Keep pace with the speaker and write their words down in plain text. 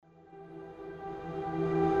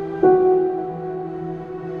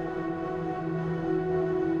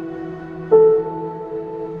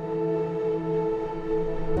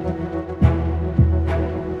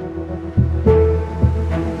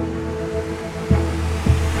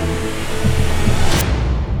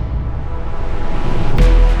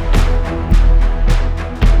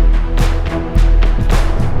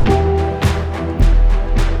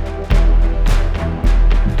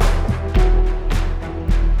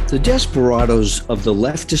The desperados of the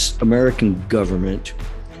leftist American government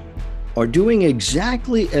are doing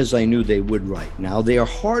exactly as I knew they would right now. They are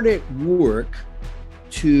hard at work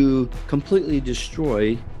to completely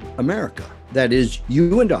destroy America. That is,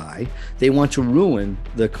 you and I. They want to ruin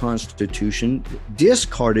the Constitution,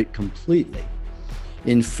 discard it completely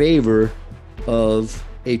in favor of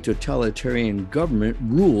a totalitarian government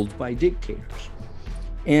ruled by dictators.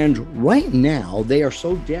 And right now, they are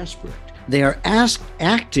so desperate. They are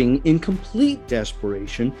acting in complete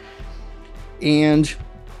desperation, and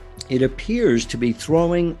it appears to be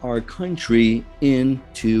throwing our country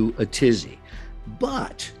into a tizzy.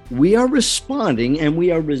 But we are responding and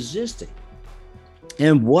we are resisting.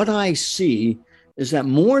 And what I see is that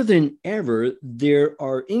more than ever, there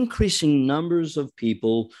are increasing numbers of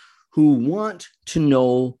people who want to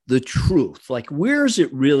know the truth. Like, where is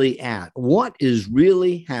it really at? What is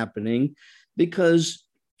really happening? Because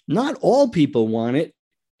not all people want it,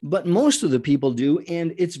 but most of the people do.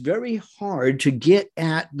 And it's very hard to get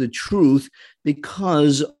at the truth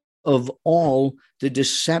because of all the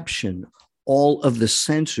deception, all of the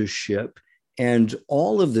censorship, and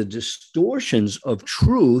all of the distortions of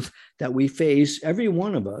truth that we face, every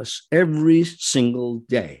one of us, every single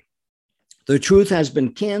day. The truth has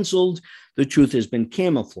been canceled. The truth has been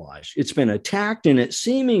camouflaged. It's been attacked, and it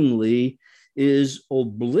seemingly is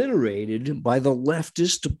obliterated by the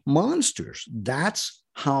leftist monsters. That's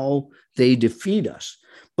how they defeat us.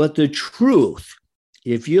 But the truth,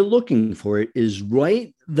 if you're looking for it, is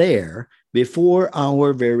right there before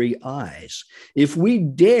our very eyes. If we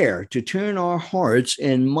dare to turn our hearts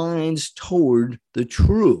and minds toward the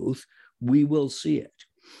truth, we will see it.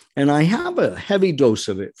 And I have a heavy dose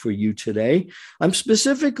of it for you today. I'm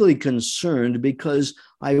specifically concerned because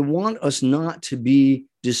I want us not to be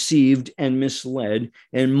deceived and misled.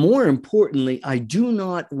 And more importantly, I do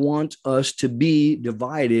not want us to be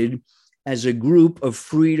divided as a group of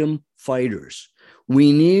freedom fighters.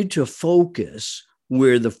 We need to focus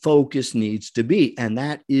where the focus needs to be, and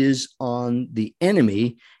that is on the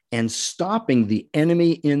enemy and stopping the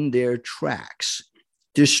enemy in their tracks,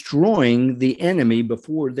 destroying the enemy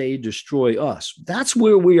before they destroy us. That's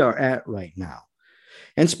where we are at right now.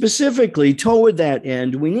 And specifically, toward that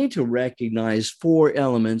end, we need to recognize four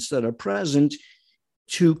elements that are present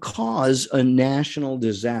to cause a national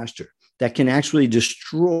disaster that can actually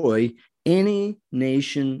destroy any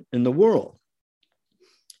nation in the world.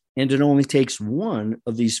 And it only takes one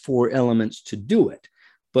of these four elements to do it.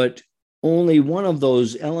 But only one of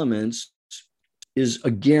those elements is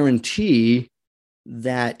a guarantee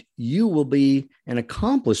that you will be an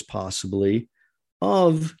accomplice, possibly,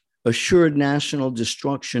 of assured national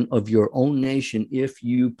destruction of your own nation if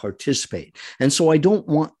you participate. And so I don't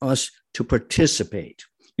want us to participate.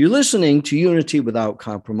 You're listening to Unity Without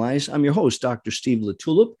Compromise. I'm your host, Dr. Steve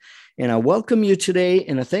LaTulip, and I welcome you today,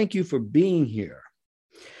 and I thank you for being here.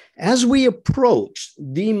 As we approach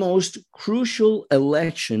the most crucial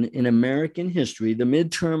election in American history, the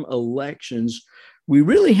midterm elections, we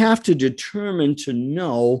really have to determine to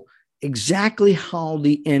know exactly how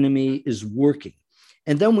the enemy is working.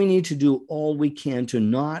 And then we need to do all we can to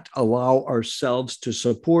not allow ourselves to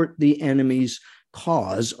support the enemy's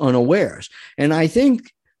cause unawares. And I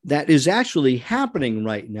think that is actually happening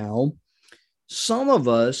right now. Some of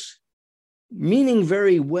us, meaning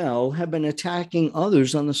very well, have been attacking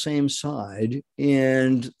others on the same side,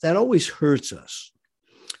 and that always hurts us.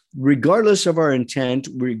 Regardless of our intent,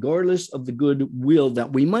 regardless of the good will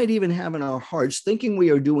that we might even have in our hearts, thinking we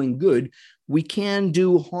are doing good, we can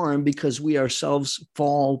do harm because we ourselves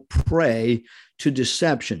fall prey to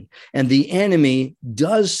deception. And the enemy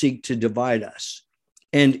does seek to divide us.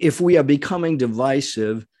 And if we are becoming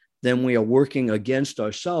divisive, then we are working against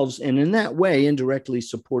ourselves, and in that way, indirectly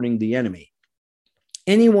supporting the enemy.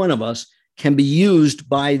 Any one of us can be used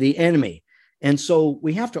by the enemy. And so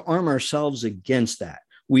we have to arm ourselves against that.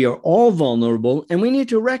 We are all vulnerable, and we need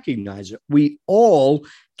to recognize it. We all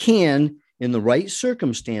can, in the right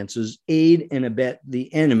circumstances, aid and abet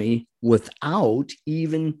the enemy without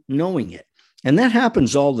even knowing it. And that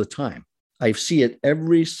happens all the time. I see it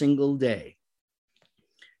every single day.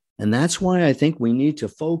 And that's why I think we need to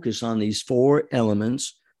focus on these four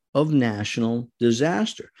elements of national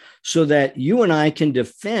disaster so that you and I can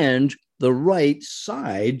defend the right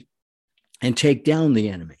side and take down the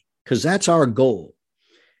enemy, because that's our goal.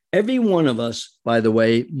 Every one of us, by the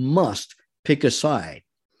way, must pick a side.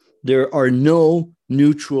 There are no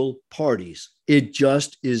neutral parties. It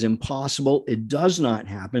just is impossible. It does not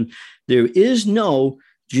happen. There is no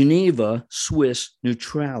Geneva, Swiss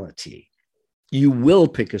neutrality. You will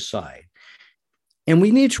pick a side. And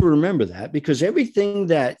we need to remember that, because everything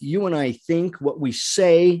that you and I think, what we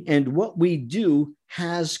say, and what we do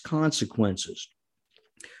has consequences.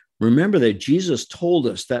 Remember that Jesus told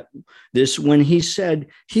us that this when he said,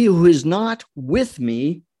 "He who is not with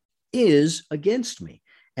me is against me,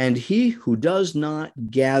 and he who does not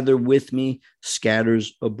gather with me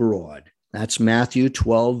scatters abroad." That's Matthew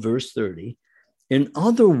 12, verse 30. In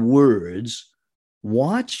other words,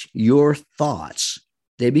 watch your thoughts.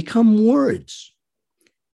 They become words.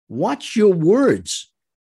 Watch your words.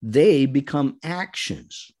 They become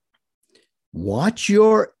actions. Watch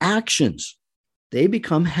your actions. They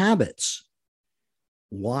become habits.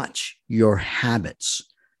 Watch your habits.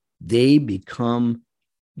 They become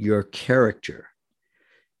your character.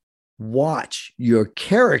 Watch your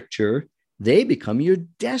character. They become your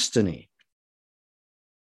destiny.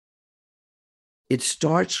 It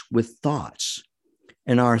starts with thoughts,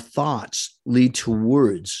 and our thoughts lead to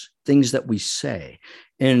words, things that we say,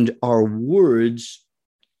 and our words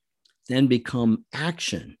then become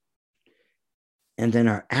action. And then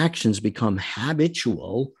our actions become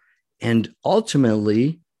habitual, and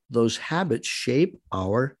ultimately those habits shape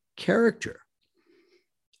our character.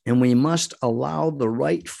 And we must allow the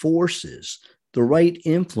right forces, the right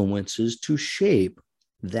influences to shape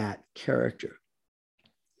that character.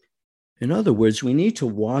 In other words, we need to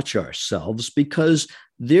watch ourselves, because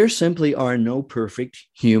there simply are no perfect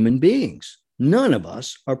human beings. None of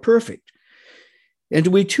us are perfect. And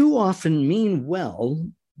we too often mean well,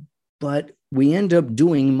 but we end up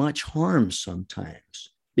doing much harm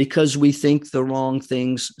sometimes, because we think the wrong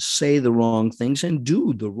things, say the wrong things, and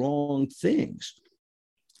do the wrong things.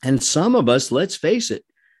 And some of us, let's face it,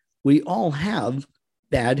 we all have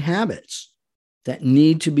bad habits that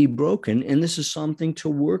need to be broken. And this is something to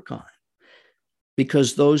work on,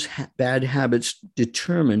 because those bad habits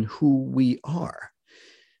determine who we are.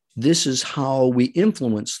 This is how we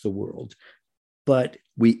influence the world. But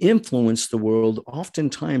we influence the world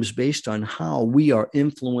oftentimes based on how we are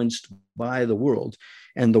influenced by the world.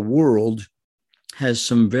 And the world has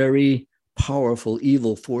some very powerful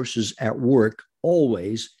evil forces at work,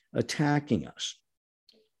 always attacking us.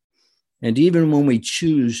 And even when we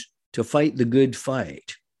choose to fight the good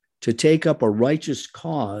fight, to take up a righteous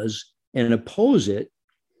cause and oppose it,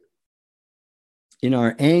 in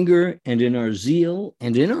our anger and in our zeal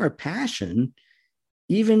and in our passion,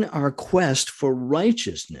 even our quest for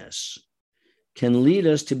righteousness can lead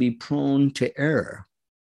us to be prone to error,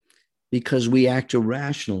 because we act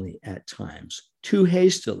irrationally at times, too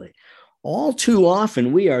hastily. All too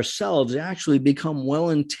often, we ourselves actually become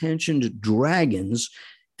well-intentioned dragons,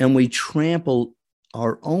 and we trample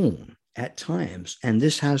our own at times, and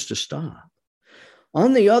this has to stop.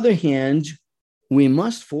 On the other hand, we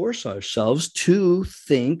must force ourselves to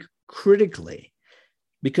think critically,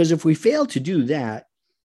 because if we fail to do that,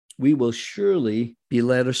 we will surely be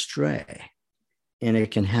led astray, and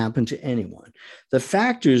it can happen to anyone. The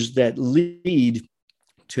factors that lead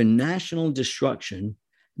to national destruction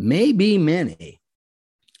may be many,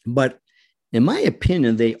 but in my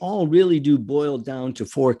opinion, they all really do boil down to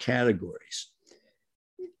 4 categories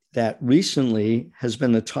that recently has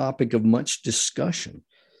been the topic of much discussion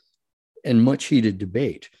and much heated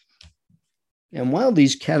debate. And while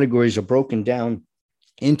these categories are broken down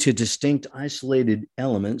into distinct isolated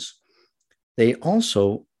elements, they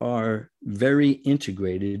also are very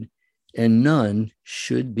integrated, and none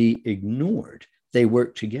should be ignored. They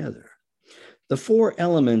work together. The 4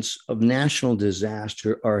 elements of national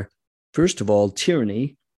disaster are, first of all,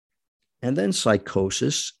 tyranny, and then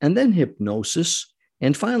psychosis, and then hypnosis,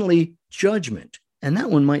 and finally, judgment. And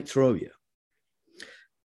that one might throw you.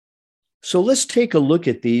 So let's take a look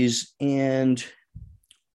at these and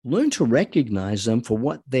learn to recognize them for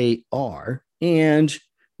what they are, and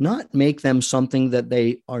not make them something that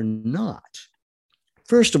they are not.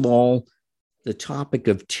 First of all, the topic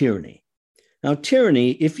of tyranny. Now,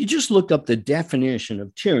 tyranny, if you just look up the definition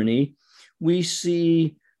of tyranny, we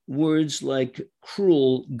see words like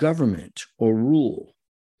cruel government or rule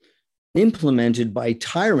implemented by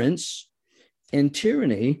tyrants, and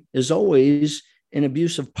tyranny is always an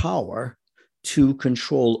abuse of power to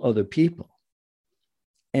control other people.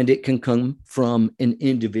 And it can come from an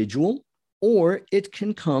individual, or it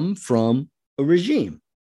can come from a regime.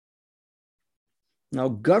 Now,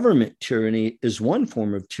 government tyranny is one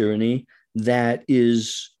form of tyranny that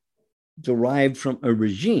is derived from a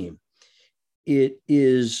regime. It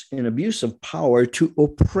is an abuse of power to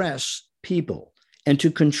oppress people and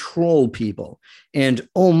to control people. And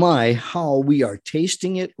oh my, how we are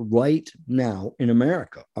tasting it right now in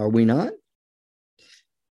America, are we not?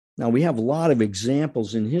 Now, we have a lot of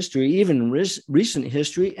examples in history, even recent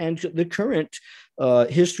history and the current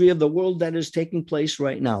history of the world that is taking place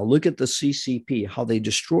right now. Look at the CCP, how they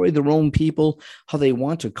destroy their own people, how they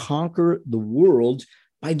want to conquer the world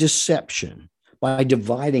by deception, by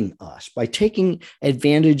dividing us, by taking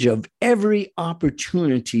advantage of every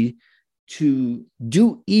opportunity to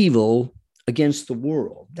do evil against the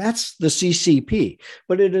world. That's the CCP.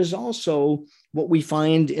 But it is also what we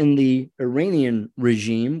find in the Iranian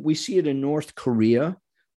regime. We see it in North Korea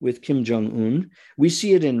with Kim Jong-un. We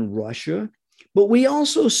see it in Russia. But we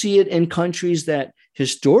also see it in countries that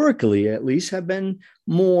historically, at least, have been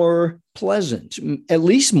more pleasant, at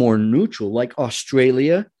least more neutral, like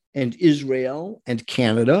Australia and Israel and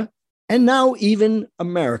Canada, and now even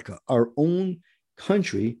America, our own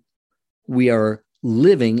country. We are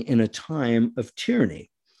living in a time of tyranny,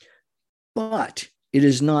 but it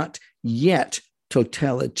is not yet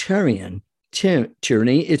totalitarian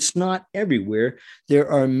tyranny. It's not everywhere. There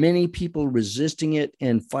are many people resisting it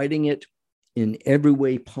and fighting it in every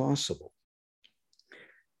way possible.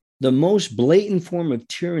 The most blatant form of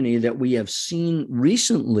tyranny that we have seen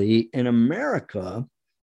recently in America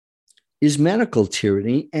is medical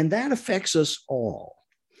tyranny, and that affects us all.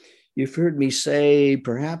 You've heard me say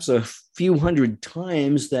perhaps a few hundred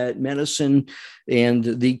times that medicine and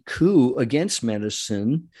the coup against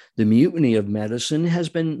medicine, the mutiny of medicine, has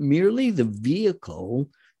been merely the vehicle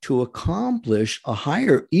to accomplish a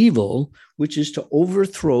higher evil, which is to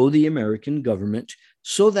overthrow the American government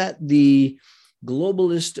so that the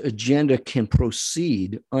globalist agenda can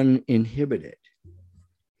proceed uninhibited.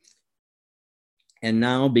 And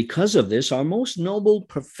now, because of this, our most noble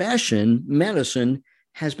profession, medicine,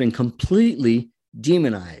 has been completely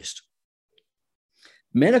demonized.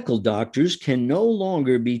 Medical doctors can no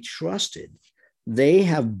longer be trusted. They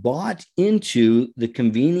have bought into the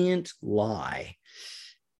convenient lie.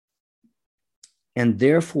 And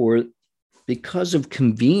therefore, because of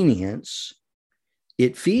convenience,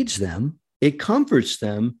 it feeds them, it comforts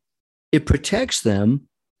them, it protects them,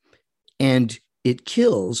 and it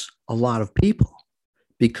kills a lot of people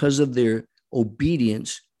because of their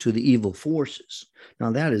obedience to the evil forces.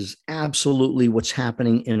 Now, that is absolutely what's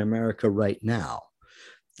happening in America right now.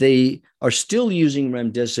 They are still using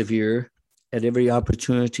remdesivir at every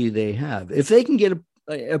opportunity they have. If they can get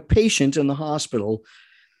a patient in the hospital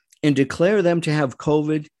and declare them to have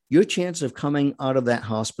COVID, your chance of coming out of that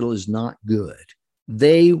hospital is not good.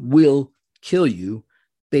 They will kill you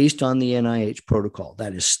based on the NIH protocol.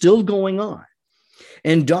 That is still going on.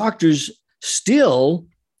 And doctors still,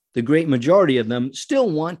 the great majority of them, still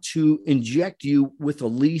want to inject you with a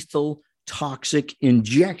lethal, toxic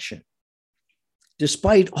injection,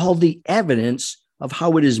 despite all the evidence of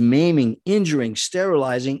how it is maiming, injuring,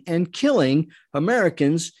 sterilizing, and killing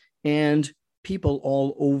Americans and people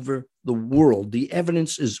all over the world. The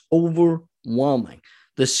evidence is overwhelming.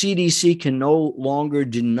 The CDC can no longer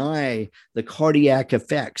deny the cardiac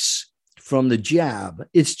effects from the jab.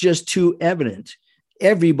 It's just too evident.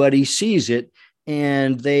 Everybody sees it,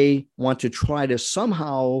 and they want to try to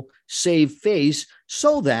somehow save face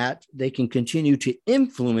so that they can continue to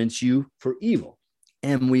influence you for evil.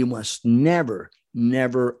 And we must never,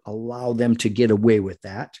 never allow them to get away with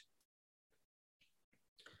that.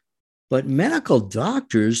 But medical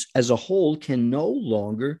doctors as a whole can no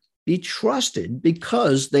longer be trusted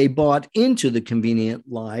because they bought into the convenient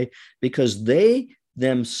lie, because they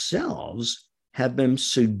themselves have been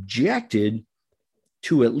subjected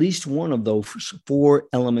to at least one of those four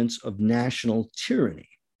elements of national tyranny,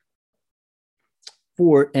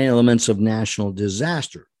 four elements of national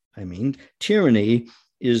disaster. I mean, tyranny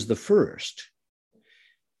is the first.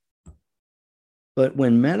 But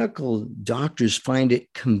when medical doctors find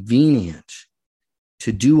it convenient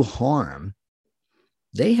to do harm,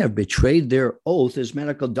 they have betrayed their oath as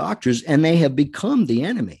medical doctors, and they have become the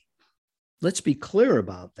enemy. Let's be clear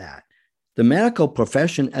about that. The medical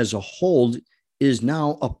profession as a whole is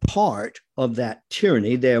now a part of that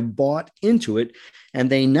tyranny. They have bought into it, and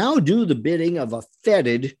they now do the bidding of a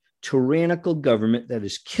fetid, tyrannical government that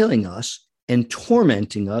is killing us and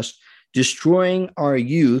tormenting us, destroying our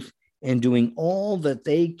youth, and doing all that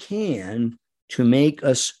they can to make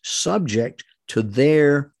us subject to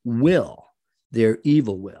their will, their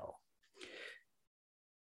evil will.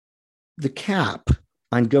 The cap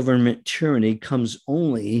on government tyranny comes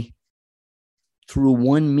only through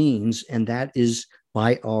one means, and that is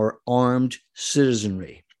by our armed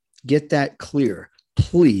citizenry. Get that clear.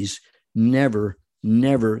 Please never,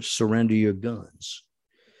 never surrender your guns.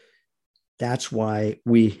 That's why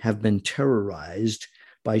we have been terrorized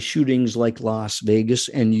by shootings like Las Vegas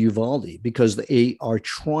and Uvalde, because they are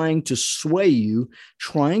trying to sway you,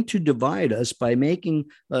 trying to divide us by making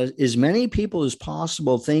as many people as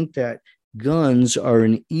possible think that guns are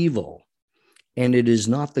an evil, and it is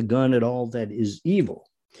not the gun at all that is evil,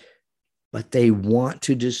 but they want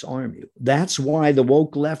to disarm you. That's why the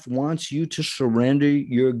woke left wants you to surrender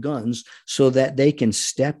your guns so that they can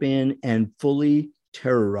step in and fully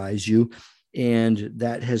terrorize you. And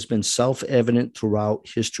that has been self-evident throughout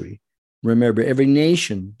history. Remember, every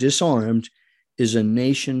nation disarmed is a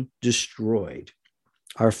nation destroyed.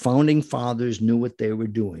 Our founding fathers knew what they were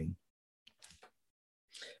doing.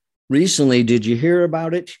 Recently, did you hear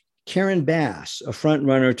about it? Karen Bass, a front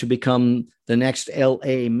runner to become the next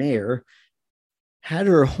LA mayor, had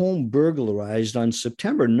her home burglarized on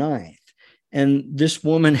September 9th. And this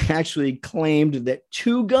woman actually claimed that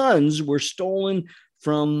 2 guns were stolen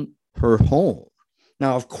from her home.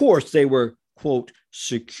 Now, of course, they were, quote,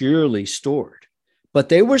 securely stored, but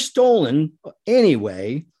they were stolen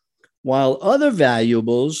anyway, while other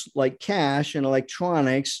valuables like cash and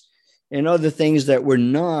electronics and other things that were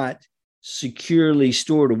not securely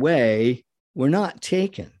stored away were not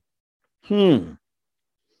taken.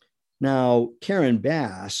 Now, Karen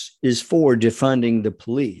Bass is for defunding the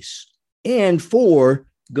police and for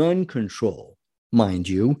gun control, mind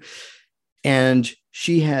you. And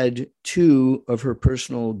she had 2 of her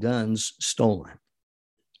personal guns stolen.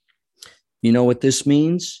 You know what this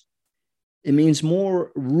means? It means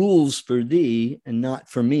more rules for thee and not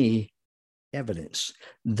for me evidence.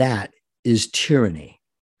 That is tyranny.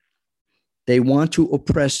 They want to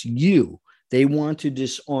oppress you. They want to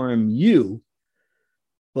disarm you,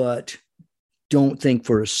 but don't think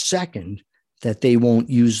for a second that they won't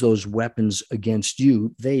use those weapons against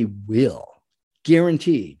you. They will,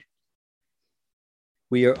 guaranteed.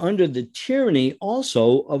 We are under the tyranny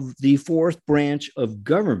also of the 4th branch of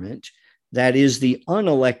government, that is the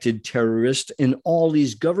unelected terrorist in all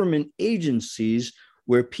these government agencies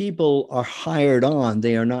where people are hired on.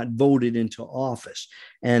 They are not voted into office.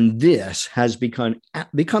 And this has become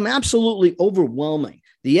absolutely overwhelming.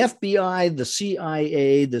 The FBI, the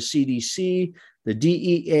CIA, the CDC, the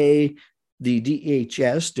DEA, the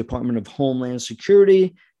DHS, Department of Homeland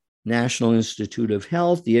Security, National Institute of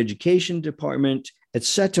Health, the Education Department,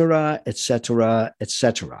 etc., etc.,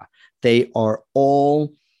 etc. They are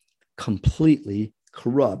all completely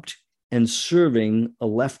corrupt and serving a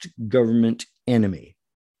left government enemy.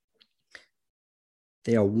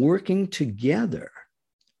 They are working together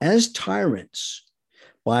as tyrants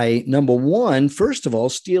by, number one, first of all,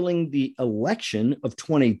 stealing the election of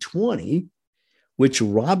 2020, which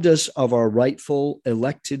robbed us of our rightful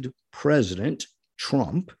elected president,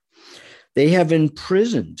 Trump. They have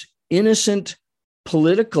imprisoned innocent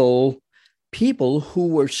political people who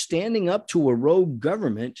were standing up to a rogue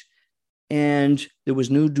government, and there was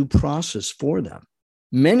no due process for them.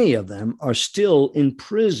 Many of them are still in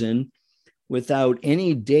prison without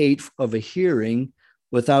any date of a hearing,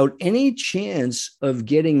 without any chance of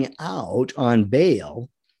getting out on bail.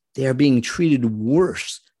 They are being treated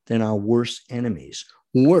worse than our worst enemies,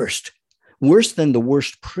 worse than the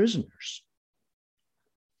worst prisoners.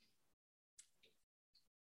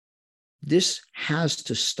 This has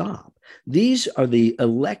to stop. These are the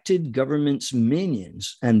elected government's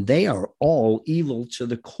minions, and they are all evil to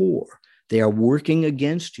the core. They are working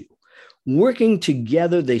against you. Working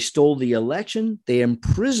together, they stole the election, they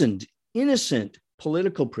imprisoned innocent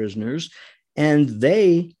political prisoners, and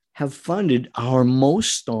they have funded our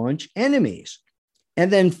most staunch enemies.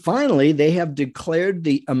 And then finally, they have declared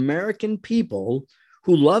the American people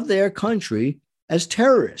who love their country as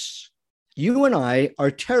terrorists. You and I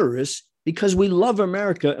are terrorists because we love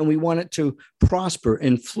America and we want it to prosper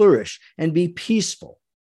and flourish and be peaceful.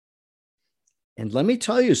 And let me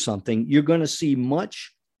tell you something, you're going to see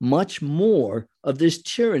much more of this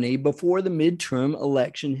tyranny before the midterm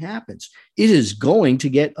election happens. It is going to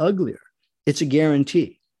get uglier. It's a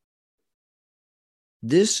guarantee.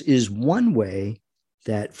 This is one way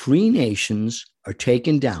that free nations are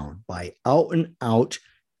taken down by out and out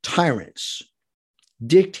tyrants,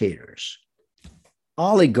 dictators,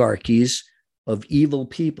 oligarchies of evil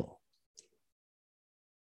people.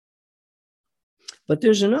 But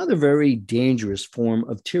there's another very dangerous form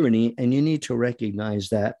of tyranny, and you need to recognize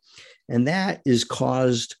that, and that is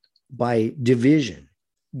caused by division.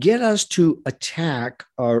 Get us to attack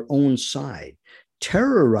our own side,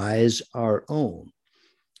 terrorize our own.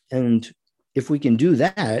 And if we can do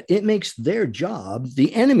that, it makes their job,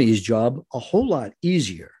 the enemy's job, a whole lot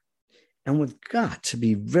easier. And we've got to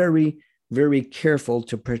be very, very careful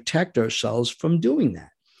to protect ourselves from doing that.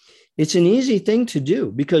 It's an easy thing to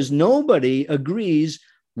do because nobody agrees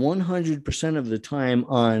 100% of the time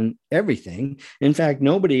on everything. In fact,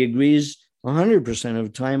 nobody agrees 100% of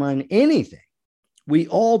the time on anything. We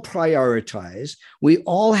all prioritize. We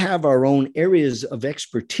all have our own areas of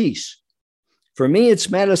expertise. For me, it's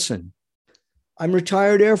medicine. I'm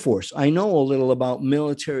retired Air Force. I know a little about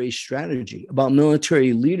military strategy, about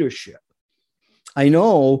military leadership. I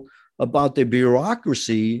know about the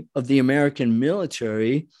bureaucracy of the American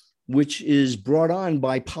military, which is brought on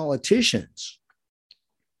by politicians.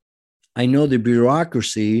 I know the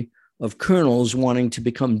bureaucracy of colonels wanting to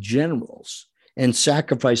become generals and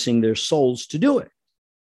sacrificing their souls to do it.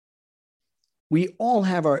 We all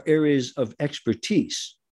have our areas of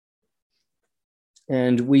expertise.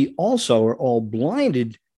 And we also are all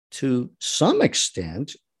blinded to some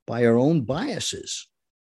extent by our own biases.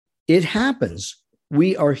 It happens.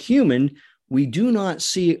 We are human. We do not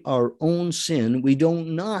see our own sin. We do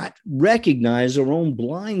not recognize our own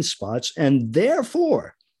blind spots. And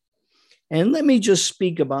therefore, and let me just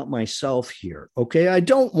speak about myself here, okay? I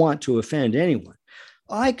don't want to offend anyone.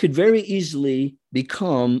 I could very easily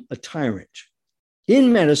become a tyrant.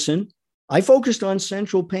 In medicine, I focused on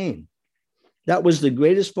central pain. That was the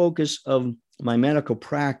greatest focus of my medical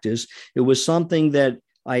practice. It was something that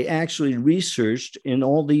I actually researched in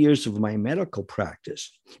all the years of my medical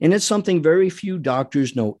practice. And it's something very few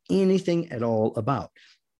doctors know anything at all about.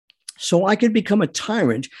 So I could become a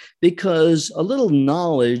tyrant because a little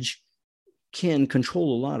knowledge can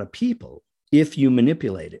control a lot of people if you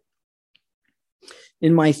manipulate it.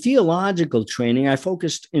 In my theological training, I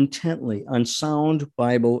focused intently on sound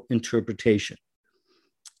Bible interpretation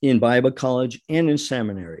in Bible college and in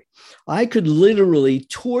seminary. I could literally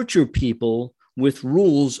torture people with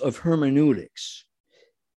rules of hermeneutics.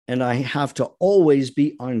 And I have to always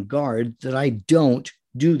be on guard that I don't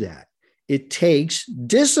do that. It takes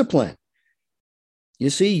discipline. You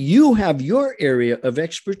see, you have your area of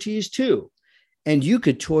expertise too. And you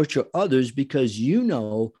could torture others because you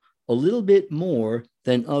know a little bit more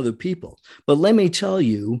than other people. But let me tell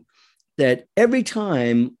you that every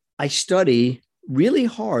time I study really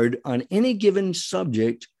hard on any given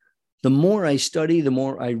subject, the more I study, the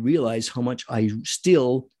more I realize how much I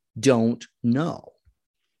still don't know.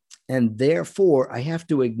 And therefore, I have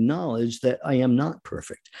to acknowledge that I am not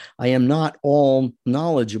perfect. I am not all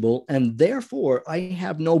knowledgeable. And therefore, I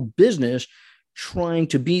have no business trying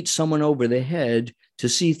to beat someone over the head to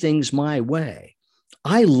see things my way.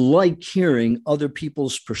 I like hearing other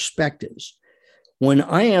people's perspectives. When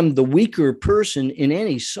I am the weaker person in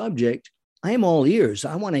any subject, I am all ears.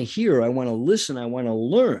 I want to hear, I want to listen, I want to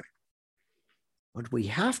learn. But we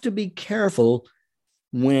have to be careful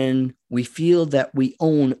when we feel that we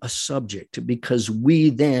own a subject, because we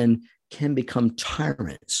then can become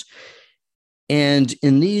tyrants. And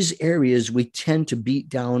in these areas, we tend to beat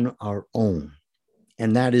down our own.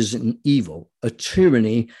 And that is an evil, a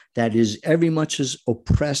tyranny that is every much as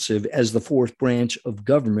oppressive as the fourth branch of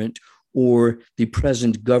government or the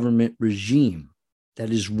present government regime that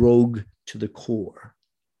is rogue to the core.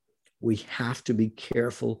 We have to be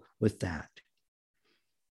careful with that.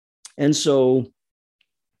 And so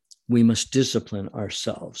we must discipline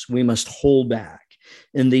ourselves. We must hold back.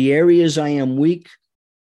 In the areas I am weak,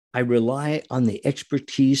 I rely on the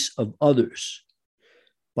expertise of others.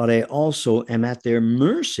 But I also am at their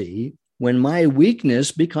mercy when my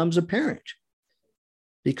weakness becomes apparent.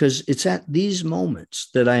 Because it's at these moments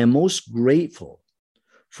that I am most grateful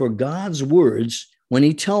for God's words when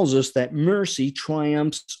he tells us that mercy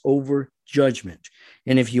triumphs over judgment.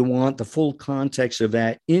 And if you want the full context of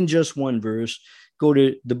that in just one verse, go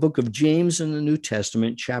to the book of James in the New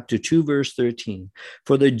Testament, chapter 2, verse 13.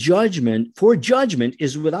 For judgment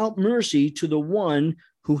is without mercy to the one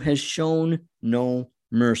who has shown no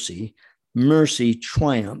mercy. Mercy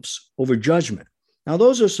triumphs over judgment. Now,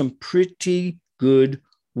 those are some pretty good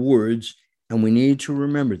words, and we need to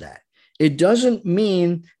remember that. It doesn't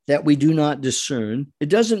mean that we do not discern. It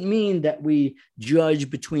doesn't mean that we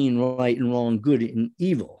judge between right and wrong, good and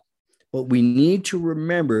evil. But we need to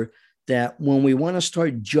remember that when we want to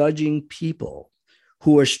start judging people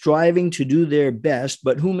who are striving to do their best,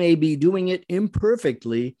 but who may be doing it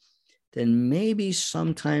imperfectly, then maybe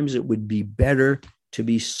sometimes it would be better to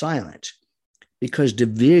be silent, because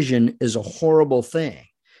division is a horrible thing.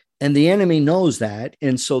 And the enemy knows that,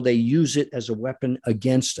 and so they use it as a weapon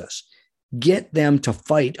against us. Get them to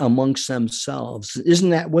fight amongst themselves.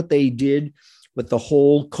 Isn't that what they did with the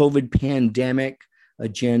whole COVID pandemic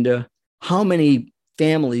agenda? How many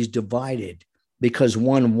families divided because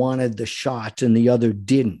one wanted the shot and the other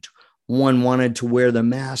didn't? One wanted to wear the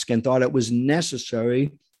mask and thought it was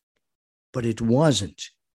necessary, but it wasn't.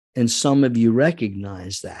 And some of you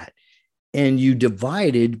recognize that. And you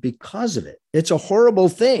divided because of it. It's a horrible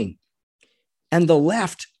thing. And the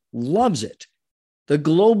left loves it. The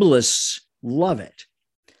globalists love it.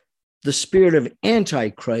 The spirit of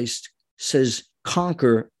Antichrist says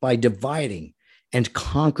conquer by dividing and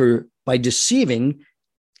conquer by deceiving,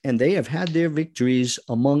 and they have had their victories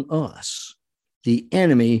among us. The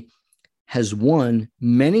enemy has won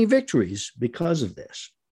many victories because of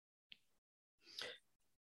this.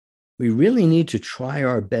 We really need to try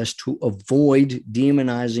our best to avoid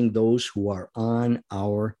demonizing those who are on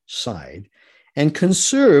our side and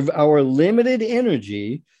conserve our limited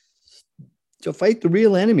energy to fight the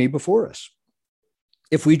real enemy before us.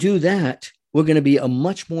 If we do that, we're going to be a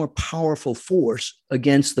much more powerful force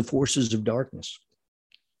against the forces of darkness.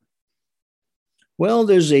 Well,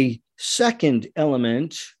 there's a second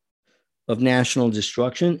element of national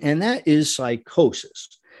destruction, and that is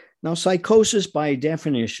psychosis. Now, psychosis, by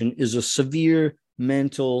definition, is a severe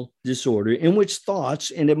mental disorder in which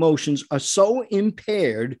thoughts and emotions are so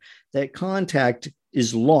impaired that contact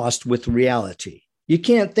is lost with reality. You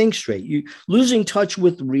can't think straight. Losing touch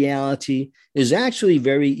with reality is actually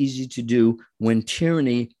very easy to do when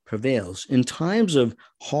tyranny prevails. In times of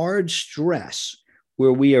hard stress,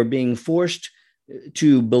 where we are being forced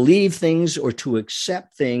to believe things or to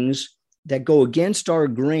accept things that go against our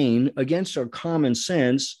grain, against our common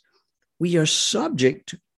sense, we are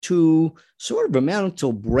subject to sort of a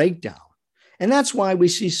mental breakdown. And that's why we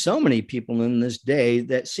see so many people in this day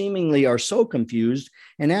that seemingly are so confused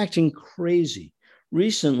and acting crazy.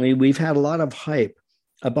 Recently, we've had a lot of hype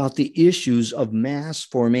about the issues of mass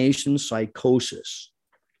formation psychosis.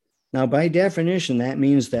 Now, by definition, that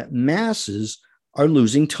means that masses are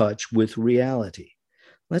losing touch with reality.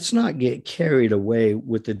 Let's not get carried away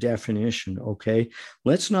with the definition, okay?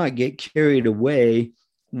 Let's not get carried away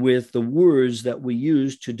with the words that we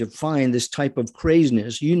use to define this type of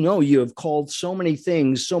craziness. You know, you have called so many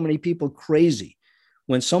things, so many people crazy,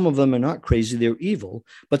 when some of them are not crazy, they're evil,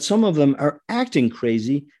 but some of them are acting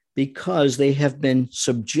crazy because they have been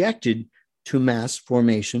subjected to mass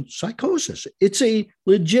formation psychosis. It's a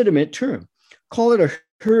legitimate term. Call it a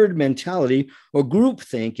herd mentality or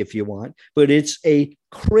groupthink if you want, but it's a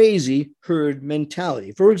crazy herd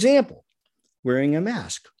mentality. For example, wearing a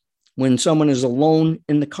mask when someone is alone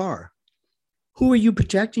in the car. Who are you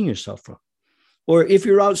protecting yourself from? Or if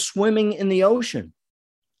you're out swimming in the ocean,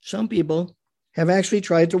 some people have actually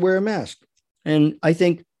tried to wear a mask. And I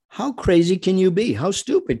think, how crazy can you be? How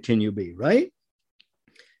stupid can you be, right?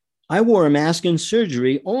 I wore a mask in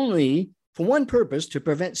surgery only for one purpose, to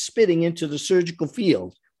prevent spitting into the surgical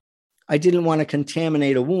field. I didn't want to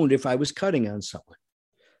contaminate a wound if I was cutting on someone.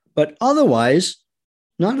 But otherwise,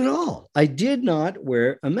 not at all. I did not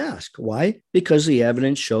wear a mask. Why? Because the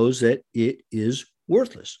evidence shows that it is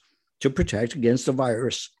worthless to protect against the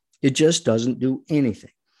virus. It just doesn't do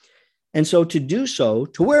anything. And so to do so,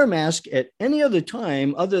 to wear a mask at any other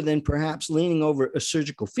time other than perhaps leaning over a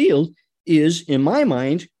surgical field is, in my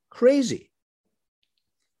mind, crazy,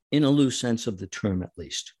 in a loose sense of the term at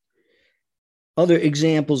least. Other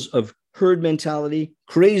examples of herd mentality,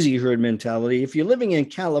 crazy herd mentality. If you're living in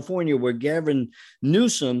California where Gavin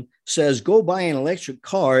Newsom says, go buy an electric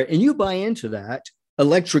car, and you buy into that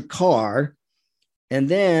electric car, and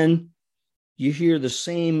then you hear the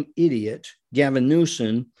same idiot, Gavin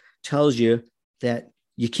Newsom, tells you that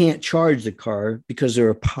you can't charge the car because there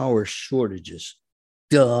are power shortages.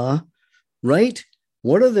 Duh, right?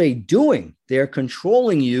 What are they doing? They're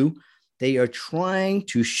controlling you. They are trying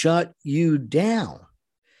to shut you down.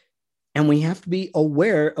 And we have to be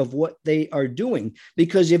aware of what they are doing,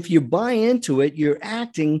 because if you buy into it, you're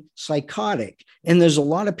acting psychotic. And there's a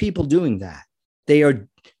lot of people doing that. They are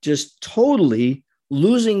just totally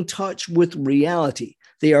losing touch with reality.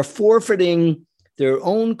 They are forfeiting their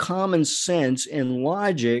own common sense and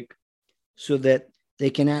logic so that they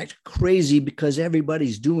can act crazy because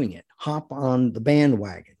everybody's doing it. Hop on the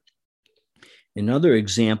bandwagon. Another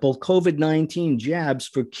example, COVID-19 jabs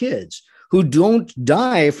for kids who don't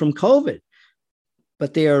die from COVID,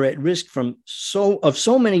 but they are at risk from so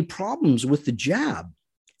many problems with the jab.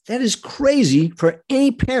 That is crazy for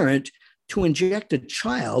any parent to inject a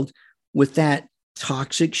child with that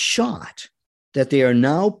toxic shot that they are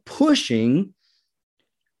now pushing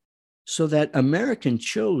so that American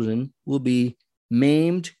children will be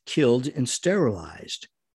maimed, killed, and sterilized.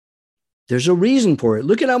 There's a reason for it.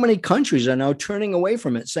 Look at how many countries are now turning away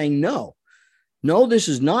from it, saying, no, this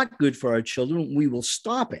is not good for our children. We will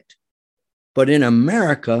stop it. But in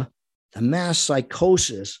America, the mass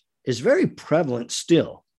psychosis is very prevalent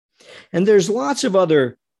still. And there's lots of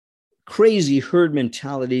other crazy herd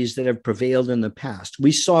mentalities that have prevailed in the past.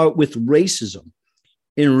 We saw it with racism.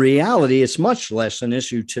 In reality, it's much less an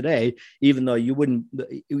issue today, even though you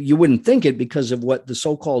wouldn't think it because of what the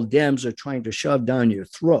so-called Dems are trying to shove down your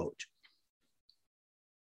throat.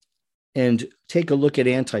 and take a look at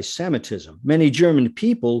anti-Semitism. Many German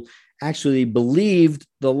people actually believed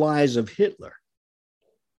the lies of Hitler.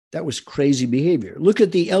 That was crazy behavior. Look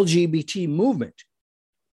at the LGBT movement.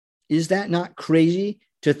 Is that not crazy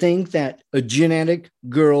to think that a genetic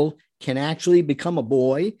girl can actually become a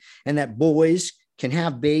boy and that boys can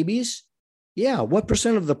have babies? Yeah, what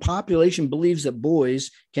percent of the population believes that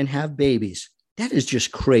boys can have babies? That is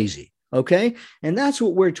just crazy, okay? And that's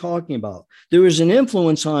what we're talking about. There is an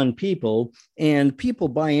influence on people, and people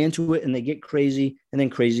buy into it, and they get crazy, and then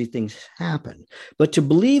crazy things happen. But to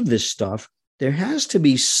believe this stuff, there has to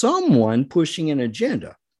be someone pushing an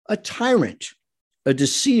agenda, a tyrant, a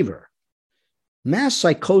deceiver. Mass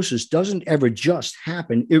psychosis doesn't ever just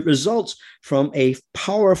happen. It results from a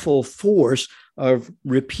powerful force of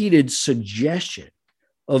repeated suggestion,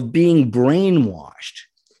 of being brainwashed.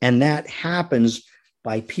 And that happens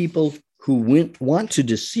by people who want to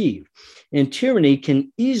deceive. And tyranny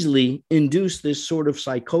can easily induce this sort of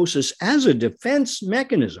psychosis as a defense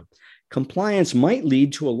mechanism. Compliance might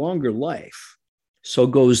lead to a longer life. So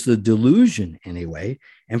goes the delusion anyway.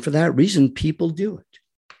 And for that reason, people do it.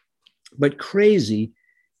 But crazy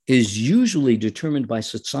is usually determined by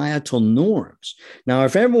societal norms. Now,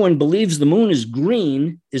 if everyone believes the moon is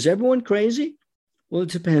green, is everyone crazy? Well, it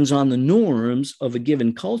depends on the norms of a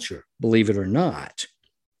given culture, believe it or not.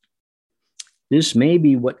 This may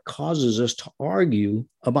be what causes us to argue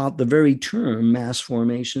about the very term mass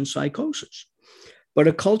formation psychosis. But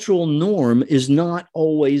a cultural norm is not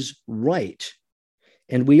always right.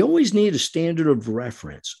 And we always need a standard of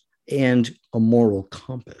reference and a moral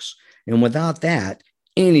compass. And without that,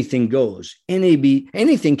 anything goes.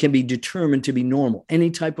 Anything can be determined to be normal, any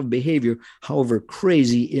type of behavior, however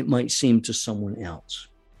crazy it might seem to someone else.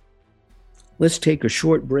 Let's take a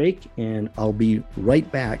short break, and I'll be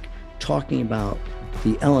right back talking about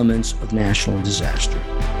the elements of national disaster.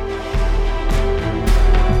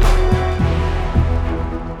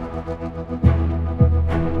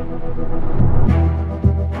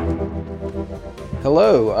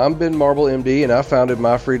 Hello, I'm Ben Marble, MD, and I founded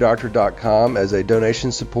MyFreeDoctor.com as a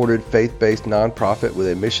donation-supported, faith-based nonprofit with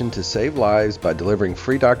a mission to save lives by delivering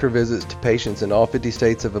free doctor visits to patients in all 50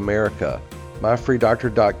 states of America.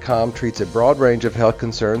 MyFreeDoctor.com treats a broad range of health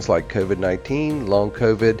concerns like COVID-19, long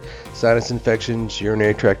COVID, sinus infections,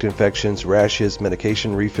 urinary tract infections, rashes,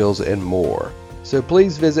 medication refills, and more. So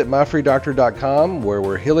please visit MyFreeDoctor.com, where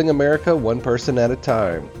we're healing America one person at a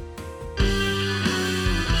time.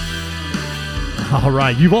 All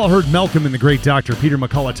right, you've all heard Malcolm and the great Dr. Peter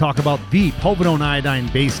McCullough talk about the povidone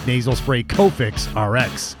iodine-based nasal spray Cofix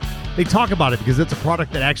RX. They talk about it because it's a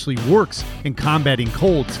product that actually works in combating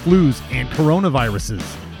colds, flus, and coronaviruses.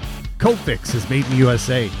 Cofix is made in the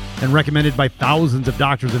USA and recommended by thousands of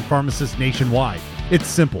doctors and pharmacists nationwide. It's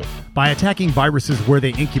simple. By attacking viruses where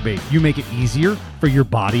they incubate, you make it easier for your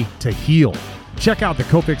body to heal. Check out the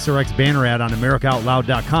Cofix RX banner ad on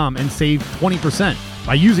AmericaOutloud.com and save 20%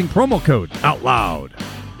 by using promo code OUTLOUD.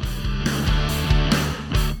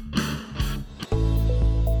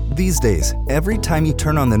 These days, every time you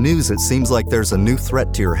turn on the news, it seems like there's a new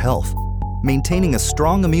threat to your health. Maintaining a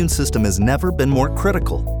strong immune system has never been more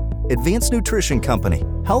critical. Advanced nutrition company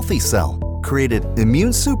Healthy Cell created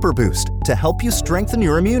Immune Super Boost to help you strengthen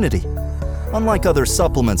your immunity. Unlike other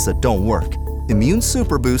supplements that don't work, Immune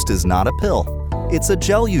Super Boost is not a pill. It's a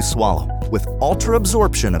gel you swallow with ultra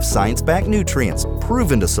absorption of science-backed nutrients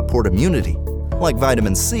proven to support immunity, like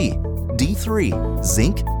vitamin C, D3,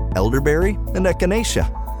 zinc, elderberry, and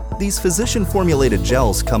echinacea. These physician-formulated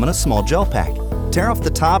gels come in a small gel pack. Tear off the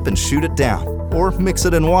top and shoot it down, or mix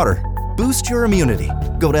it in water. Boost your immunity.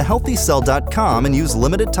 Go to healthycell.com and use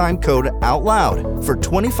limited time code OUTLOUD for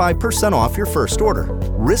 25% off your first order.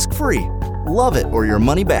 Risk-free. Love it or your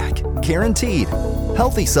money back. Guaranteed.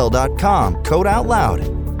 Healthycell.com, code OUTLOUD.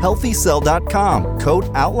 Healthycell.com, code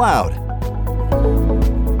OUTLOUD.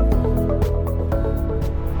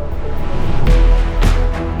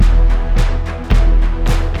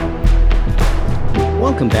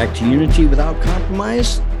 Welcome back to Unity Without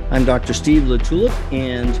Compromise. I'm Dr. Steve LaTulip,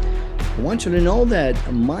 and I want you to know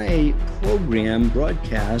that my program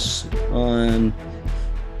broadcasts on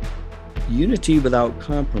Unity Without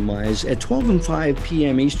Compromise at 12 and 5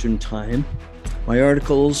 p.m. Eastern Time. My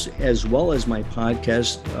articles, as well as my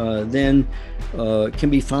podcast, then can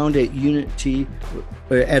be found at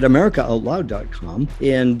AmericaOutloud.com.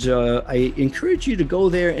 And I encourage you to go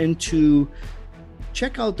there and to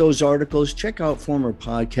check out those articles, check out former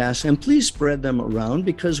podcasts, and please spread them around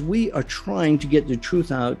because we are trying to get the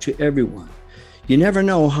truth out to everyone. You never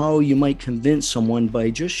know how you might convince someone by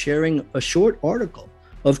just sharing a short article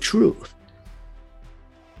of truth.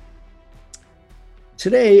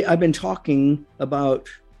 Today, I've been talking about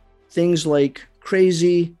things like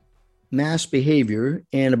crazy mass behavior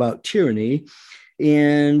and about tyranny.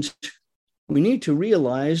 And we need to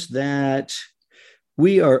realize that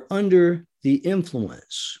we are under the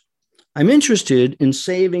influence. I'm interested in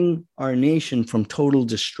saving our nation from total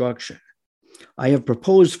destruction. I have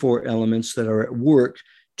proposed 4 elements that are at work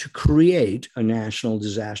to create a national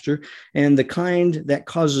disaster and the kind that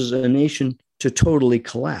causes a nation to totally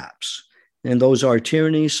collapse. And those are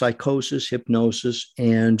tyranny, psychosis, hypnosis,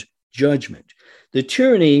 and judgment. The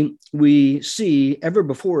tyranny we see ever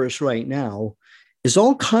before us right now is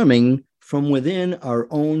all coming from within our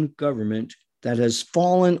own government that has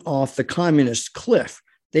fallen off the communist cliff.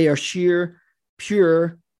 They are sheer,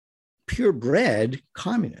 purebred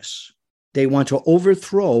communists. They want to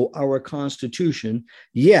overthrow our Constitution.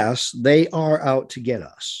 Yes, they are out to get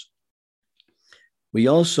us. We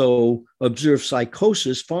also observe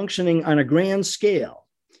psychosis functioning on a grand scale.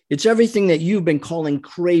 It's everything that you've been calling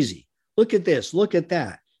crazy. Look at this, look at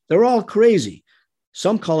that. They're all crazy.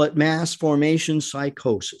 Some call it mass formation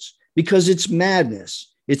psychosis because it's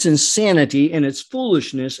madness, it's insanity, and it's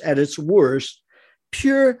foolishness at its worst,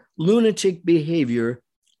 pure lunatic behavior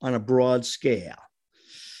on a broad scale.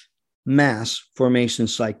 Mass formation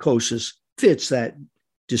psychosis fits that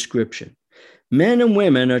description. Men and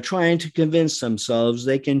women are trying to convince themselves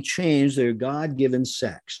they can change their God-given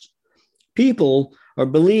sex. People are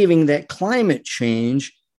believing that climate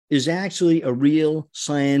change is actually a real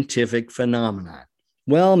scientific phenomenon.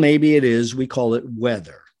 Well, maybe it is. We call it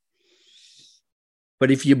weather.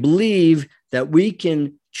 But if you believe that we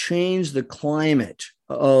can change the climate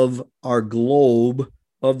of our globe,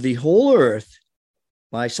 of the whole earth,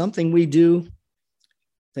 by something we do,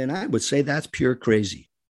 then I would say that's pure crazy.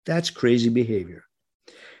 That's crazy behavior.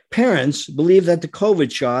 Parents believe that the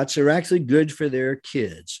COVID shots are actually good for their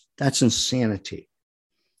kids. That's insanity.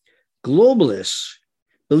 Globalists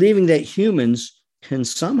believing that humans can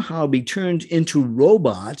somehow be turned into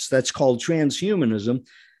robots, that's called transhumanism.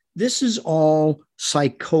 This is all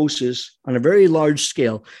psychosis on a very large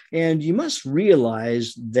scale. And you must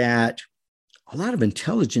realize that a lot of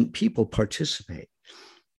intelligent people participate.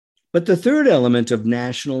 But the third element of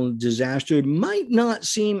national disaster might not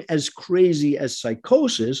seem as crazy as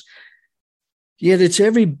psychosis, yet it's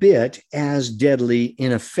every bit as deadly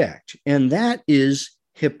in effect, and that is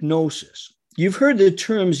hypnosis. You've heard the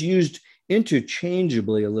terms used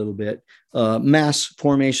interchangeably a little bit, mass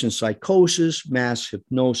formation psychosis, mass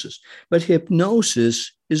hypnosis. But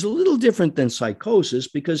hypnosis is a little different than psychosis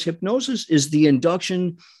because hypnosis is the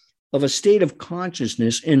induction of a state of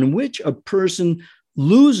consciousness in which a person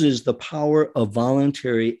loses the power of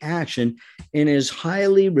voluntary action and is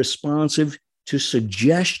highly responsive to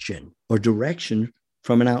suggestion or direction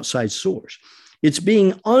from an outside source. It's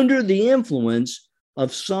being under the influence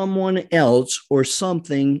of someone else or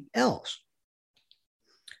something else.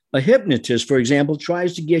 A hypnotist, for example,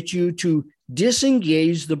 tries to get you to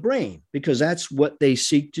disengage the brain because that's what they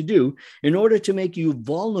seek to do in order to make you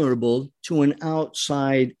vulnerable to an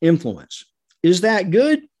outside influence. Is that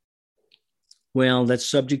good? Well, that's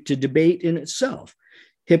subject to debate in itself.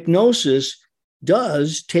 Hypnosis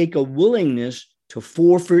does take a willingness to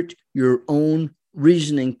forfeit your own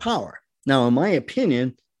reasoning power. Now, in my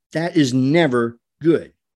opinion, that is never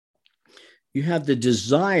good. You have the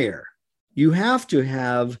desire. You have to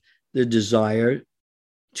have the desire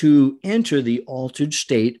to enter the altered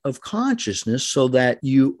state of consciousness so that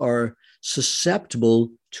you are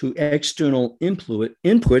susceptible to external input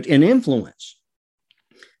and influence.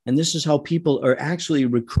 And this is how people are actually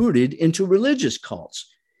recruited into religious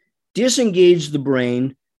cults. Disengage the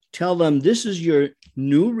brain, tell them this is your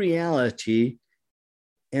new reality,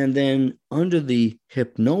 and then under the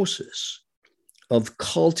hypnosis of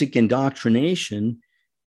cultic indoctrination,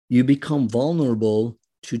 you become vulnerable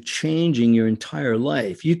to changing your entire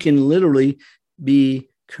life. You can literally be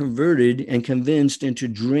converted and convinced into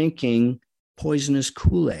drinking poisonous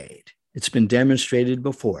Kool-Aid. It's been demonstrated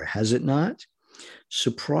before, has it not?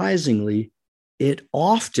 Surprisingly, it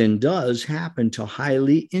often does happen to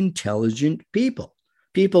highly intelligent people,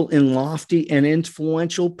 people in lofty and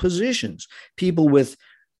influential positions, people with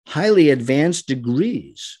highly advanced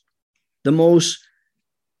degrees. The most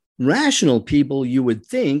rational people you would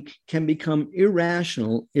think can become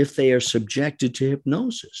irrational if they are subjected to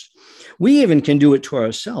hypnosis. We even can do it to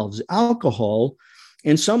ourselves. Alcohol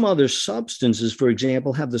and some other substances, for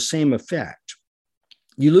example, have the same effect.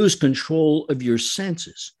 You lose control of your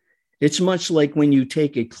senses. It's much like when you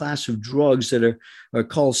take a class of drugs that are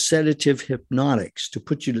called sedative hypnotics to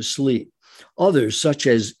put you to sleep. Others, such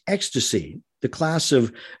as ecstasy, the class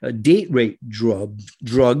of date rape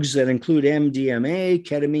drugs that include MDMA,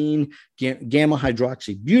 ketamine, gamma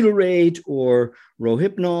hydroxybutyrate, or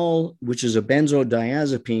Rohypnol, which is a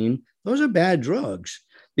benzodiazepine. Those are bad drugs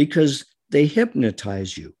because they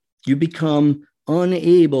hypnotize you. You become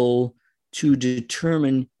unable to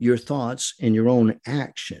determine your thoughts and your own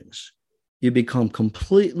actions. You become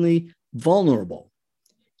completely vulnerable.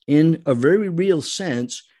 In a very real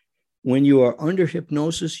sense, when you are under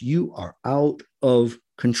hypnosis, you are out of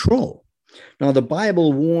control. Now, the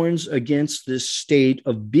Bible warns against this state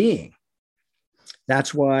of being.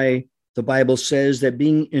 That's why the Bible says that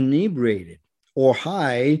being inebriated or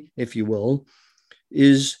high, if you will,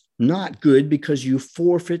 is not good because you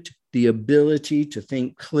forfeit the ability to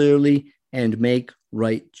think clearly and make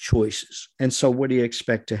right choices. And so what do you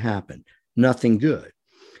expect to happen? Nothing good.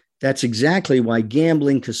 That's exactly why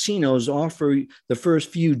gambling casinos offer the first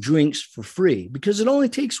few drinks for free, because it only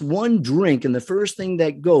takes one drink, and the first thing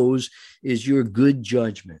that goes is your good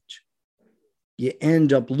judgment. You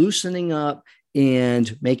end up loosening up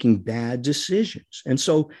and making bad decisions. And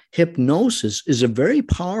so hypnosis is a very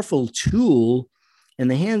powerful tool in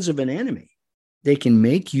the hands of an enemy. They can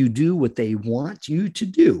make you do what they want you to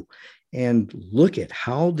do. And look at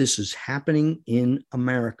how this is happening in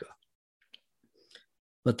America.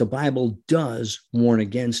 But the Bible does warn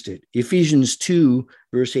against it. Ephesians 2,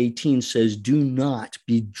 verse 18 says, do not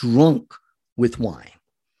be drunk with wine.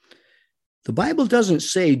 The Bible doesn't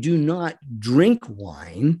say do not drink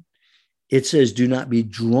wine. It says do not be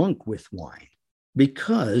drunk with wine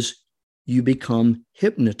because you become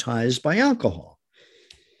hypnotized by alcohol.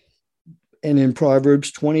 And in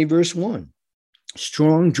Proverbs 20, verse 1,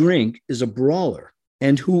 strong drink is a brawler,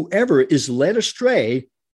 and whoever is led astray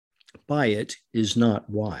by it is not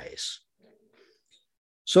wise.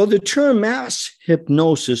 So the term mass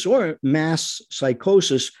hypnosis or mass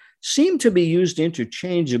psychosis seem to be used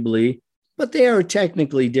interchangeably, but they are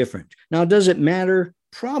technically different. Now, does it matter?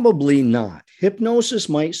 Probably not. Hypnosis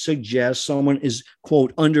might suggest someone is,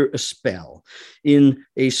 quote, under a spell in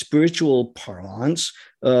a spiritual parlance,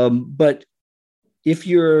 but if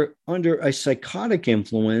you're under a psychotic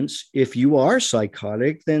influence, if you are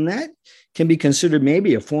psychotic, then that can be considered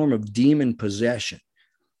maybe a form of demon possession,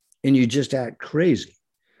 and you just act crazy.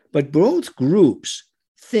 But both groups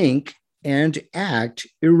think and act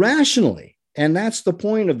irrationally, and that's the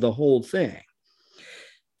point of the whole thing.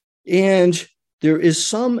 And there is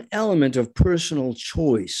some element of personal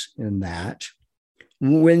choice in that.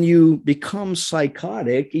 When you become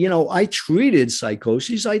psychotic, I treated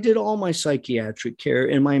psychoses. I did all my psychiatric care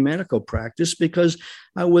in my medical practice because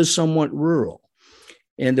I was somewhat rural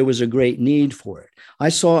and there was a great need for it. I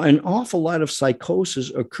saw an awful lot of psychosis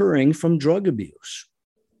occurring from drug abuse.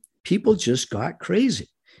 People just got crazy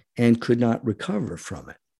and could not recover from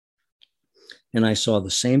it. And I saw the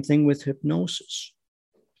same thing with hypnosis.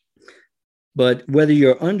 But whether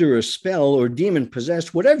you're under a spell or demon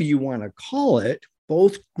possessed, whatever you want to call it,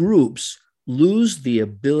 both groups lose the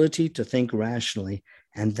ability to think rationally,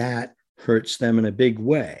 and that hurts them in a big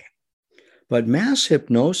way. But mass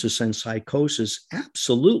hypnosis and psychosis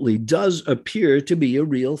absolutely does appear to be a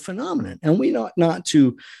real phenomenon, and we ought not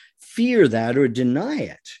to fear that or deny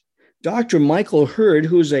it. Dr. Michael Hurd,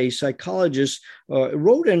 who's a psychologist,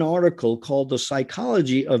 wrote an article called The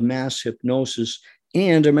Psychology of Mass Hypnosis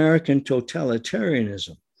and American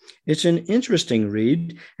Totalitarianism. It's an interesting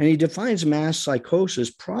read, and he defines mass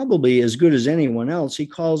psychosis probably as good as anyone else. He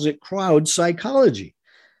calls it crowd psychology,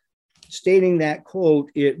 stating that,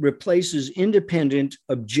 quote, it replaces independent,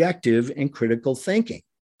 objective, and critical thinking.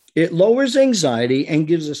 It lowers anxiety and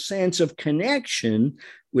gives a sense of connection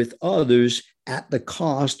with others at the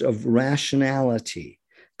cost of rationality,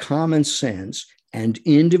 common sense, and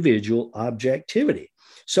individual objectivity.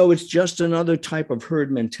 So it's just another type of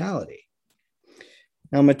herd mentality.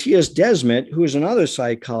 Now, Matthias Desmet, who is another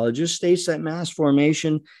psychologist, states that mass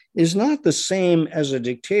formation is not the same as a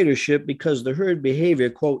dictatorship because the herd behavior,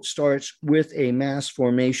 quote, starts with a mass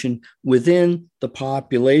formation within the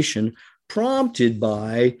population prompted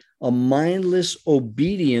by a mindless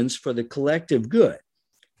obedience for the collective good.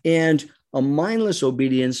 And a mindless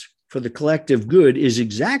obedience for the collective good is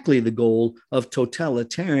exactly the goal of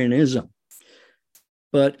totalitarianism.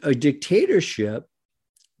 But a dictatorship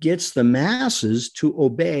gets the masses to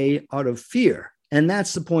obey out of fear. And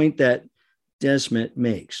that's the point that Desmet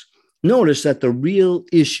makes. Notice that the real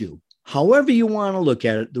issue, however you want to look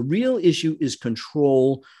at it, the real issue is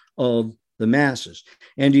control of the masses.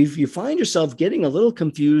 And if you find yourself getting a little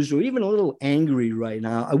confused or even a little angry right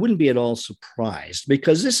now, I wouldn't be at all surprised,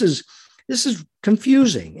 because this is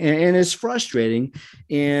confusing and it's frustrating.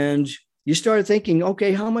 And you start thinking,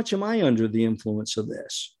 okay, how much am I under the influence of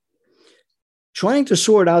this? Trying to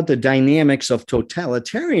sort out the dynamics of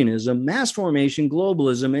totalitarianism, mass formation,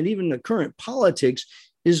 globalism, and even the current politics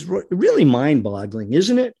is really mind-boggling,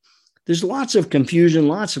 isn't it? There's lots of confusion,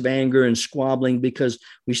 lots of anger and squabbling because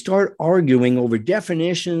we start arguing over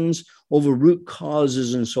definitions, over root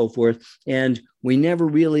causes and so forth. And we never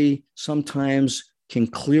really sometimes can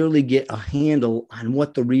clearly get a handle on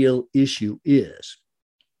what the real issue is.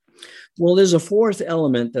 Well, there's a fourth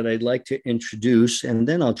element that I'd like to introduce, and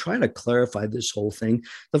then I'll try to clarify this whole thing.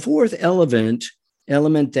 The fourth element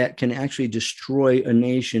that can actually destroy a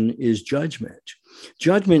nation is judgment.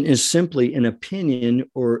 Judgment is simply an opinion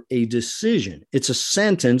or a decision. It's a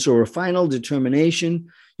sentence or a final determination.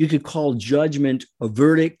 You could call judgment a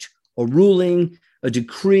verdict, a ruling, a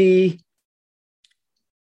decree.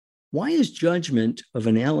 Why is judgment of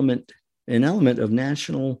an element of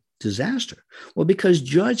national disaster? Well, because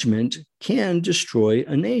judgment can destroy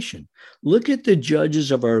a nation. Look at the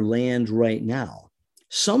judges of our land right now.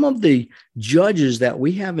 Some of the judges that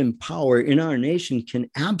we have in power in our nation can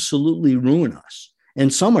absolutely ruin us.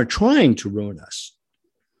 And some are trying to ruin us.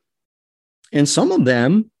 And some of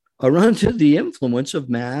them are under the influence of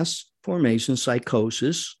mass formation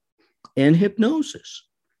psychosis and hypnosis.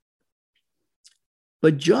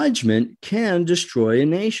 But judgment can destroy a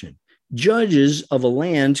nation. Judges of a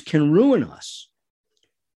land can ruin us.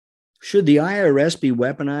 Should the IRS be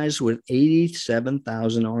weaponized with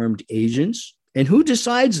 87,000 armed agents? And who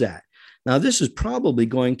decides that? Now, this is probably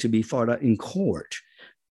going to be fought out in court.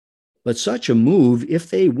 But such a move, if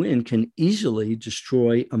they win, can easily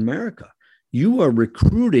destroy America. You are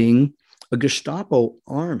recruiting a Gestapo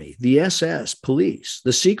army, the SS police,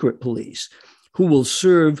 the secret police, who will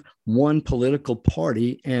serve one political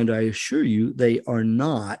party. And I assure you, they are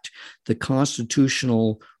not the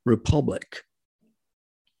constitutional republic.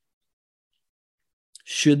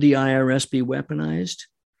 Should the IRS be weaponized?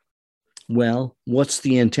 Well, what's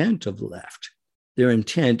the intent of the left? Their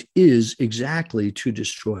intent is exactly to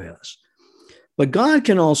destroy us. But God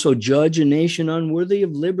can also judge a nation unworthy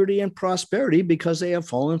of liberty and prosperity because they have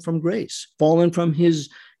fallen from grace, fallen from his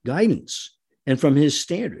guidance and from his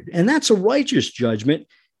standard. And that's a righteous judgment,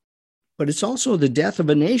 but it's also the death of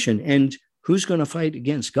a nation. And who's going to fight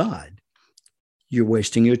against God? You're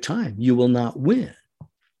wasting your time. You will not win.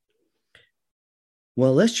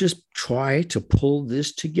 Well, let's just try to pull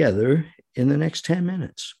this together in the next 10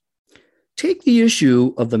 minutes. Take the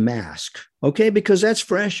issue of the mask, okay? Because that's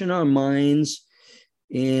fresh in our minds,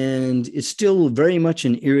 and it's still very much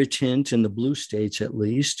an irritant in the blue states, at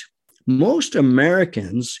least. Most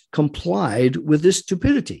Americans complied with this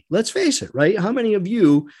stupidity. Let's face it, right? How many of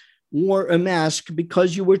you wore a mask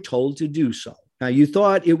because you were told to do so? Now, you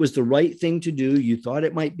thought it was the right thing to do. You thought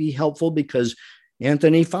it might be helpful because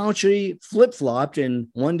Anthony Fauci flip-flopped and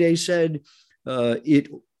one day said it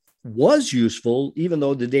was useful, even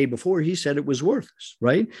though the day before he said it was worthless,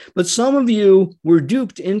 right? But some of you were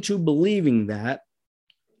duped into believing that.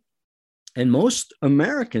 And most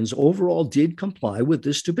Americans overall did comply with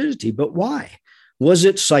this stupidity. But why? Was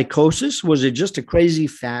it psychosis? Was it just a crazy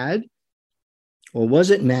fad? Or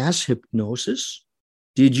was it mass hypnosis?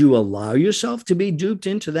 Did you allow yourself to be duped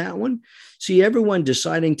into that one? See, everyone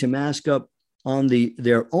deciding to mask up on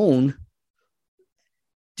their own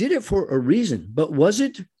did it for a reason. But was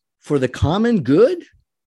it for the common good?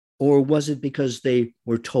 Or was it because they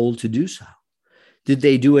were told to do so? Did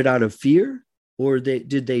they do it out of fear? Or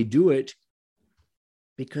did they do it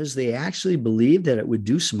because they actually believed that it would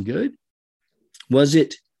do some good? Was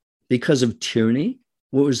it because of tyranny?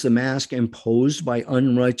 Was the mask imposed by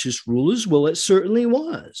unrighteous rulers? Well, it certainly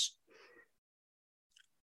was.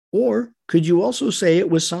 Or could you also say it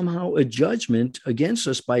was somehow a judgment against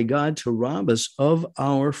us by God to rob us of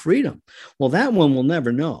our freedom? Well, that one we'll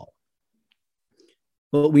never know.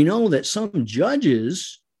 But we know that some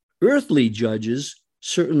judges, earthly judges,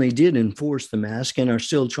 certainly did enforce the mask and are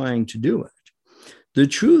still trying to do it. The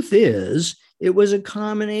truth is, it was a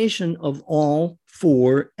combination of all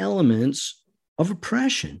four elements of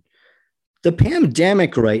oppression. The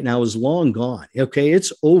pandemic right now is long gone. Okay,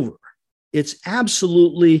 it's over. It's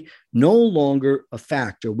absolutely no longer a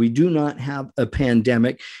factor. We do not have a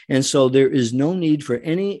pandemic. And so there is no need for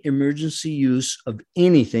any emergency use of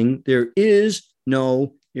anything. There is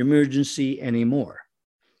no emergency anymore.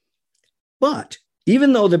 But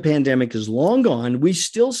even though the pandemic is long gone, we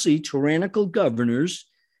still see tyrannical governors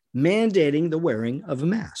mandating the wearing of a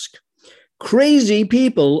mask. Crazy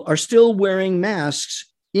people are still wearing masks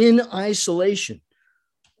in isolation.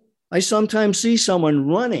 I sometimes see someone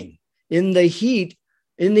running in the heat,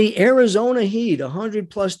 in the Arizona heat, 100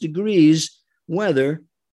 plus degrees weather,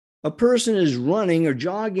 A person is running or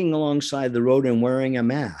jogging alongside the road and wearing a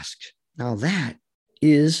mask. Now that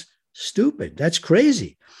is stupid. That's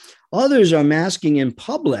crazy. Others are masking in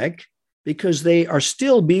public because they are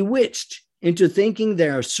still bewitched into thinking they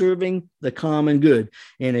are serving the common good.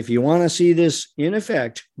 And if you want to see this in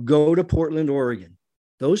effect, go to Portland, Oregon.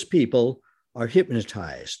 Those people are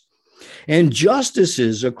hypnotized. And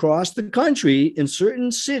justices across the country, in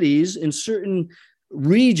certain cities, in certain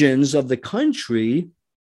regions of the country,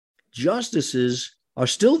 justices are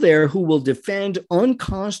still there who will defend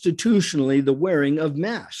unconstitutionally the wearing of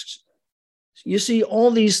masks. You see, all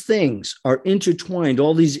these things are intertwined,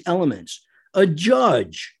 all these elements. A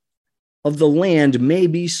judge of the land may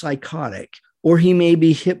be psychotic, or he may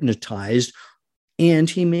be hypnotized, and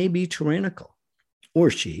he may be tyrannical,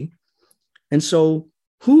 or she. And so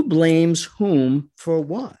who blames whom for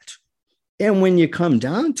what? And when you come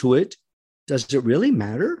down to it, does it really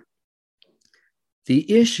matter?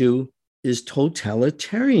 The issue is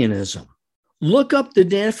totalitarianism. Look up the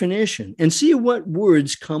definition and see what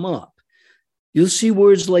words come up. You'll see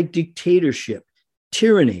words like dictatorship,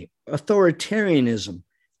 tyranny, authoritarianism,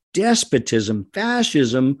 despotism,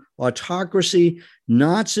 fascism, autocracy,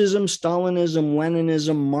 Nazism, Stalinism,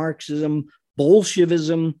 Leninism, Marxism,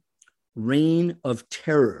 Bolshevism, reign of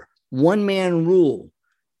terror, one-man rule,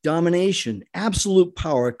 domination, absolute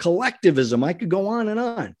power, collectivism. I could go on and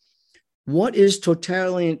on. What is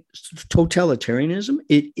totalitarianism?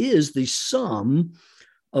 It is the sum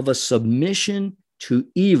of a submission to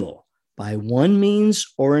evil by one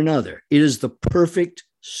means or another. It is the perfect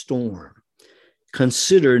storm.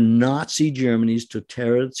 Consider Nazi Germany's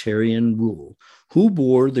totalitarian rule. Who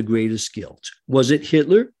bore the greatest guilt? Was it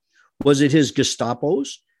Hitler? Was it his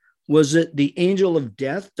Gestapos? Was it the angel of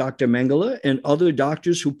death, Dr. Mengele, and other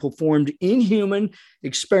doctors who performed inhuman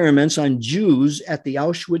experiments on Jews at the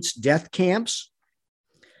Auschwitz death camps?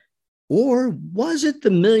 Or was it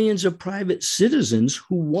the millions of private citizens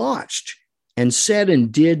who watched and said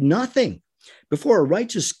and did nothing before a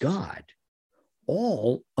righteous God?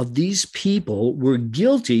 All of these people were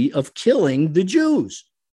guilty of killing the Jews.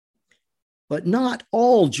 But not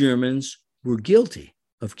all Germans were guilty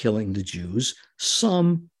of killing the Jews.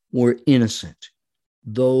 Some were innocent,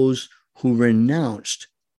 those who renounced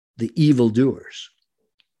the evildoers.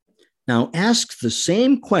 Now ask the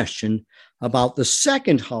same question about the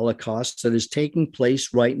second Holocaust that is taking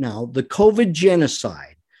place right now, the COVID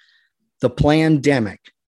genocide, the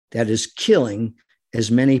pandemic that is killing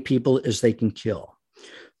as many people as they can kill.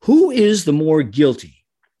 Who is the more guilty?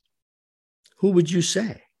 Who would you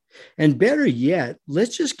say? And better yet,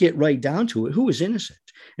 let's just get right down to it. Who is innocent?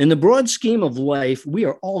 In the broad scheme of life, we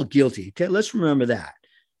are all guilty. Okay, let's remember that.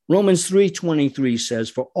 Romans 3:23 says,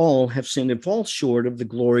 "For all have sinned and fall short of the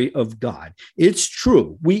glory of God." It's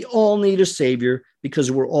true. We all need a savior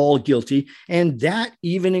because we're all guilty. And that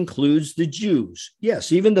even includes the Jews.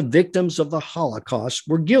 Yes, even the victims of the Holocaust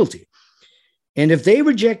were guilty. And if they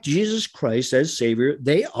reject Jesus Christ as savior,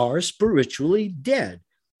 they are spiritually dead.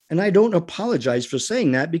 And I don't apologize for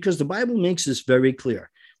saying that because the Bible makes this very clear.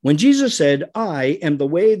 When Jesus said, "I am the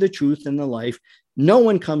way, the truth, and the life, no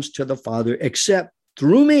one comes to the Father except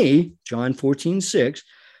through me," John 14:6,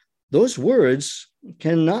 those words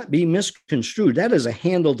cannot be misconstrued. That is a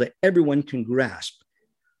handle that everyone can grasp.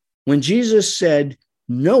 When Jesus said,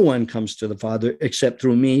 "No one comes to the Father except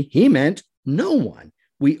through me," he meant no one.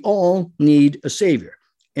 We all need a savior.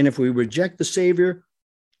 And if we reject the savior,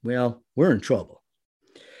 well, we're in trouble.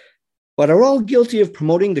 But are all guilty of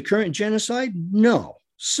promoting the current genocide? No.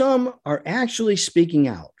 Some are actually speaking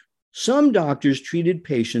out. Some doctors treated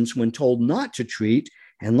patients when told not to treat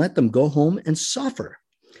and let them go home and suffer.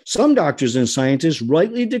 Some doctors and scientists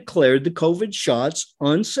rightly declared the COVID shots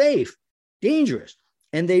unsafe, dangerous,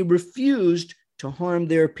 and they refused to harm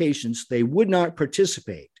their patients. They would not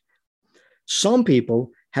participate. Some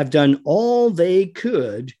people have done all they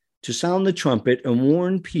could to sound the trumpet and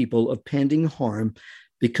warn people of pending harm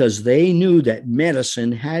because they knew that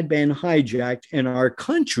medicine had been hijacked and our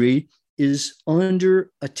country is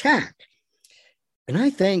under attack. And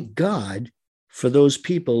I thank God for those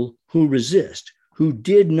people who resist, who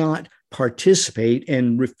did not participate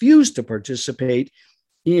and refused to participate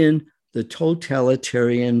in the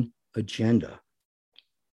totalitarian agenda.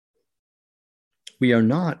 We are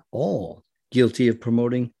not all guilty of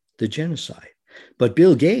promoting the genocide, but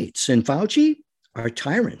Bill Gates and Fauci are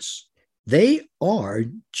tyrants. They are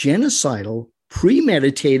genocidal,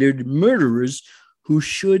 premeditated murderers who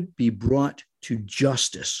should be brought to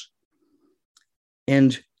justice.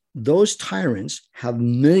 And those tyrants have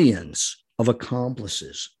millions of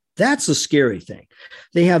accomplices. That's the scary thing.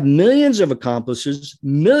 They have millions of accomplices,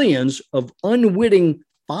 millions of unwitting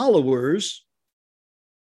followers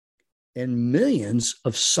and millions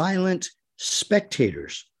of silent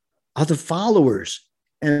spectators. Are the followers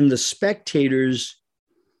and the spectators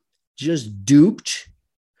just duped?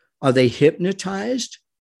 Are they hypnotized?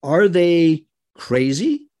 Are they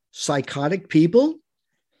crazy, psychotic people?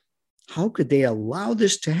 How could they allow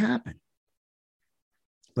this to happen?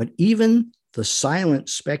 But even the silent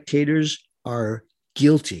spectators are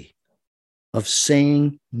guilty of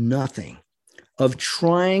saying nothing, of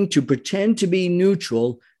trying to pretend to be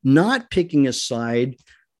neutral, not picking a side,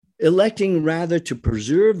 electing rather to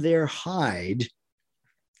preserve their hide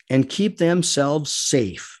and keep themselves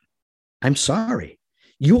safe. I'm sorry,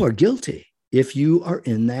 you are guilty if you are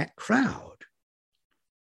in that crowd.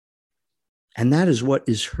 And that is what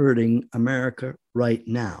is hurting America right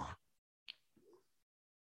now.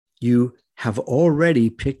 You have already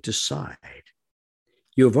picked a side.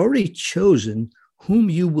 You have already chosen whom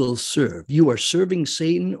you will serve. You are serving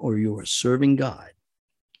Satan or you are serving God.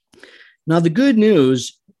 Now, the good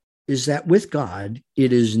news is that with God,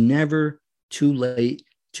 it is never too late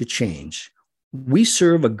to change. We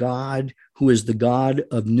serve a God who is the God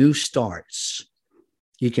of new starts.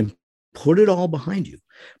 You can put it all behind you,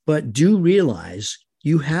 but do realize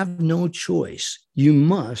you have no choice. You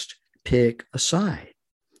must pick a side.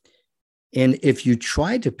 And if you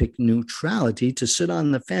try to pick neutrality, to sit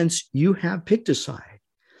on the fence, you have picked a side.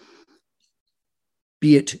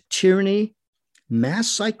 Be it tyranny, mass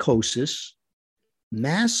psychosis,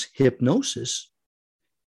 mass hypnosis,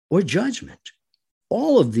 or judgment.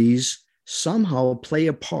 All of these somehow play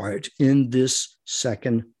a part in this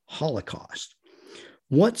second Holocaust.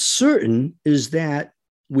 What's certain is that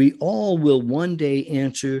we all will one day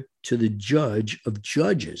answer to the Judge of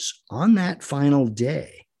Judges on that final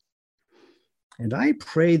day. And I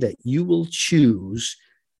pray that you will choose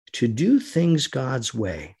to do things God's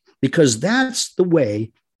way, because that's the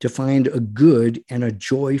way to find a good and a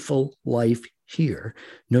joyful life here,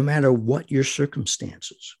 no matter what your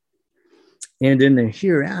circumstances. And in the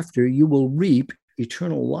hereafter, you will reap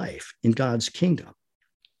eternal life in God's kingdom.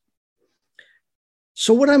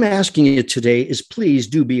 So what I'm asking you today is, please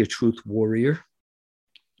do be a truth warrior.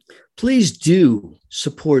 Please do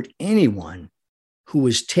support anyone who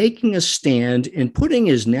is taking a stand and putting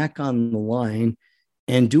his neck on the line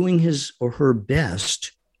and doing his or her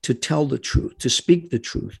best to tell the truth, to speak the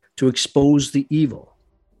truth, to expose the evil.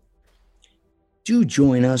 Do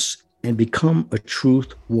join us and become a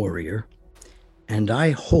truth warrior. And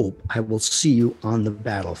I hope I will see you on the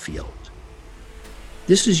battlefield.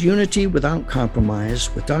 This is Unity Without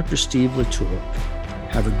Compromise with Dr. Steve Latour.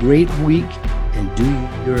 Have a great week and do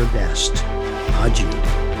your best.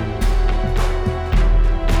 Adieu.